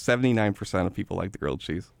79% of people like the grilled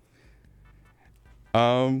cheese.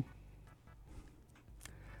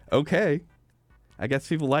 Okay. I guess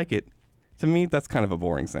people like it. To me, that's kind of a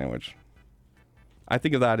boring sandwich. I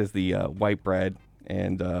think of that as the white bread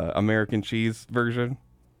and American cheese version.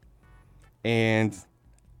 And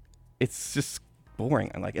it's just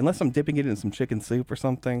boring. I'm like, unless I'm dipping it in some chicken soup or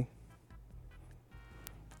something,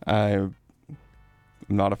 I'm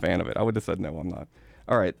not a fan of it. I would have said no, I'm not.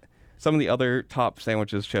 All right. Some of the other top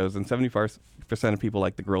sandwiches chosen. 75% of people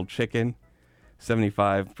like the grilled chicken.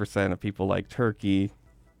 75% of people like turkey.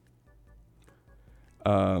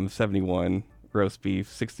 71 roast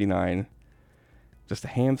beef. 69 just a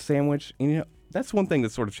ham sandwich. And, you know, that's one thing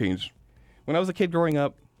that sort of changed. When I was a kid growing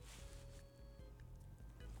up,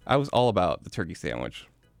 I was all about the turkey sandwich.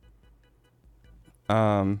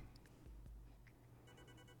 But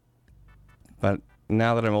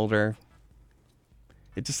now that I'm older,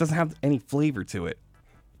 it just doesn't have any flavor to it.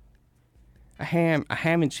 A ham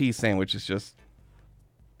and cheese sandwich is just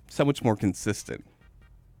so much more consistent.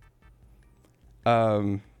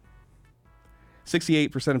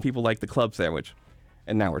 68% of people like the club sandwich.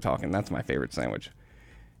 And now we're talking. That's my favorite sandwich.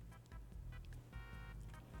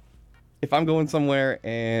 If I'm going somewhere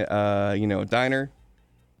and, a diner,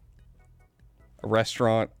 a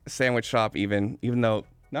restaurant, a sandwich shop even though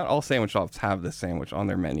not all sandwich shops have this sandwich on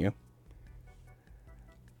their menu.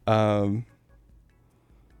 But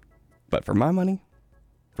for my money,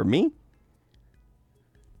 for me,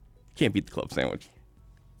 can't beat the club sandwich.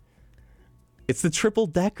 It's the triple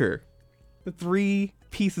decker. The 3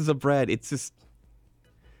 pieces of bread. It's just...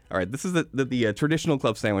 All right, this is the traditional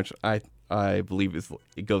club sandwich. I believe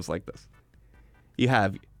it goes like this. You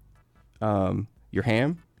have your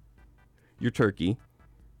ham, your turkey,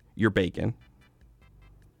 your bacon,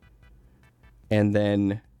 and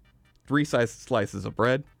then 3 slices of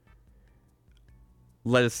bread,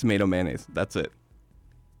 lettuce, tomato, mayonnaise. That's it.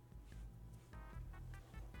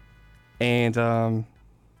 And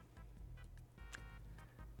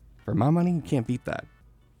for my money, you can't beat that.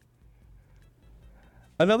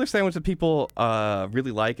 Another sandwich that people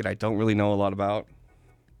really like and I don't really know a lot about,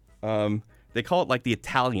 they call it like the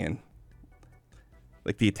Italian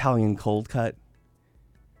cold cut.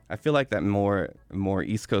 I feel like that more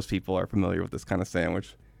East Coast people are familiar with this kind of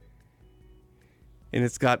sandwich. And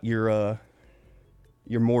it's got your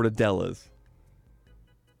mortadellas,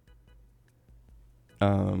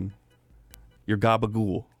 your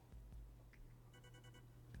gabagool.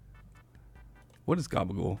 What is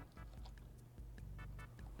gabagool?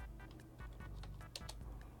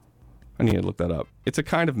 I need to look that up. It's a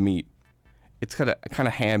kind of meat. It's kind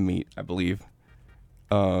of ham meat, I believe.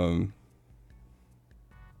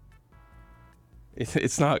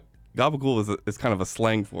 It's not... Gabagool is kind of a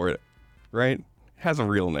slang for it, right? It has a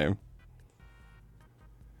real name.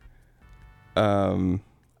 A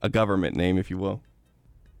government name, if you will.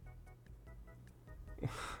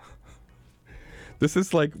 This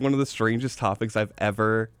is like one of the strangest topics I've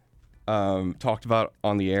ever talked about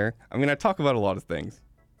on the air. I mean, I talk about a lot of things.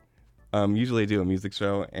 Usually I do a music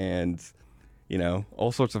show and,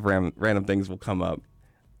 all sorts of random things will come up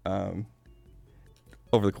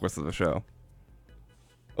over the course of the show.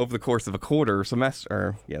 Over the course of a quarter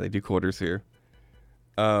semester, yeah, they do quarters here.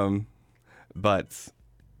 But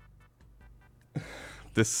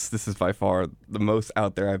this is by far the most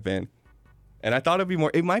out there I've been. And I thought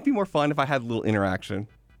it might be more fun if I had a little interaction.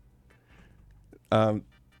 Yeah.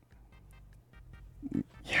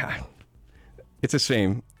 It's a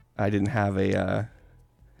shame I didn't have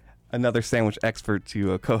another sandwich expert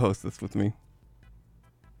to co-host this with me.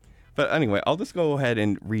 But anyway, I'll just go ahead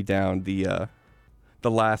and read down the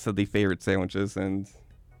last of the favorite sandwiches, and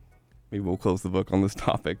maybe we'll close the book on this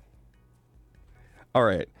topic. All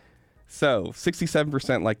right. So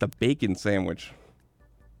 67% like the bacon sandwich.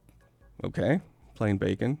 Okay, plain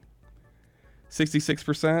bacon.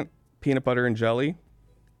 66% peanut butter and jelly.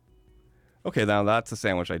 Okay, now that's a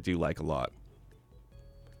sandwich I do like a lot.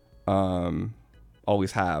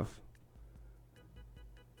 Always have.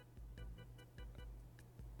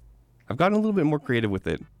 I've gotten a little bit more creative with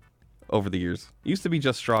it over the years. It used to be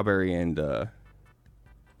just strawberry and,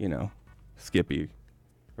 Skippy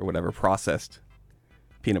or whatever, processed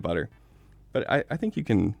peanut butter. But I think you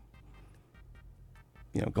can,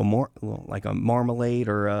 go more like a marmalade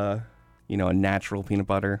or, a natural peanut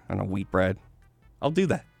butter on a wheat bread. I'll do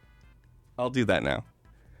that. I'll do that now.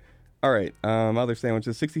 All right. Other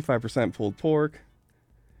sandwiches, 65% pulled pork.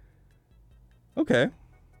 Okay.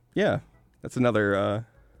 Yeah. That's another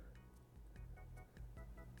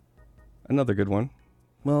good one.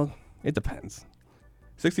 Well, it depends.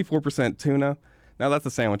 64% tuna. Now that's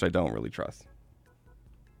a sandwich I don't really trust.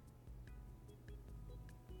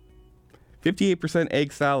 58%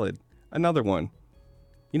 egg salad. Another one.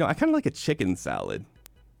 You know, I kind of like a chicken salad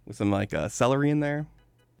with some like celery in there,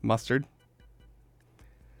 mustard.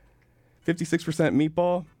 56%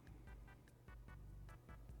 meatball.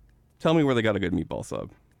 Tell me where they got a good meatball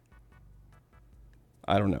sub.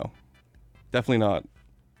 I don't know. Definitely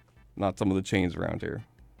not some of the chains around here.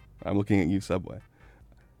 I'm looking at you, Subway.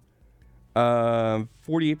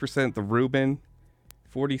 48% the Reuben,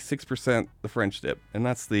 46% the French dip, and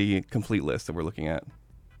that's the complete list that we're looking at.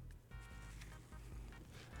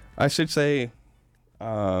 I should say,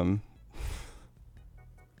 if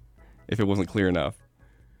it wasn't clear enough,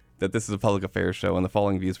 that this is a public affairs show, and the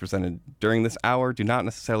following views presented during this hour do not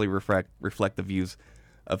necessarily reflect the views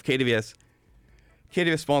of kdvs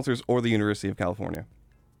sponsors, or the University of California.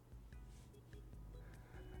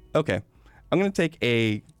 Okay, I'm going to take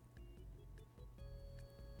a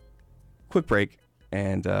quick break,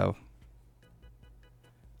 and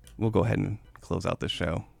we'll go ahead and close out this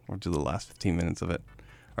show, or do the last 15 minutes of it.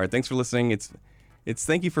 All right, thanks for listening. It's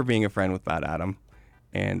thank you for being a friend with Bad Adam,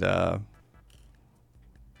 and yeah,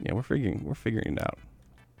 we're figuring it out,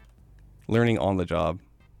 learning on the job.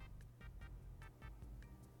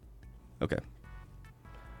 Okay,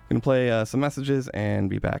 gonna play some messages and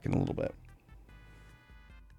be back in a little bit.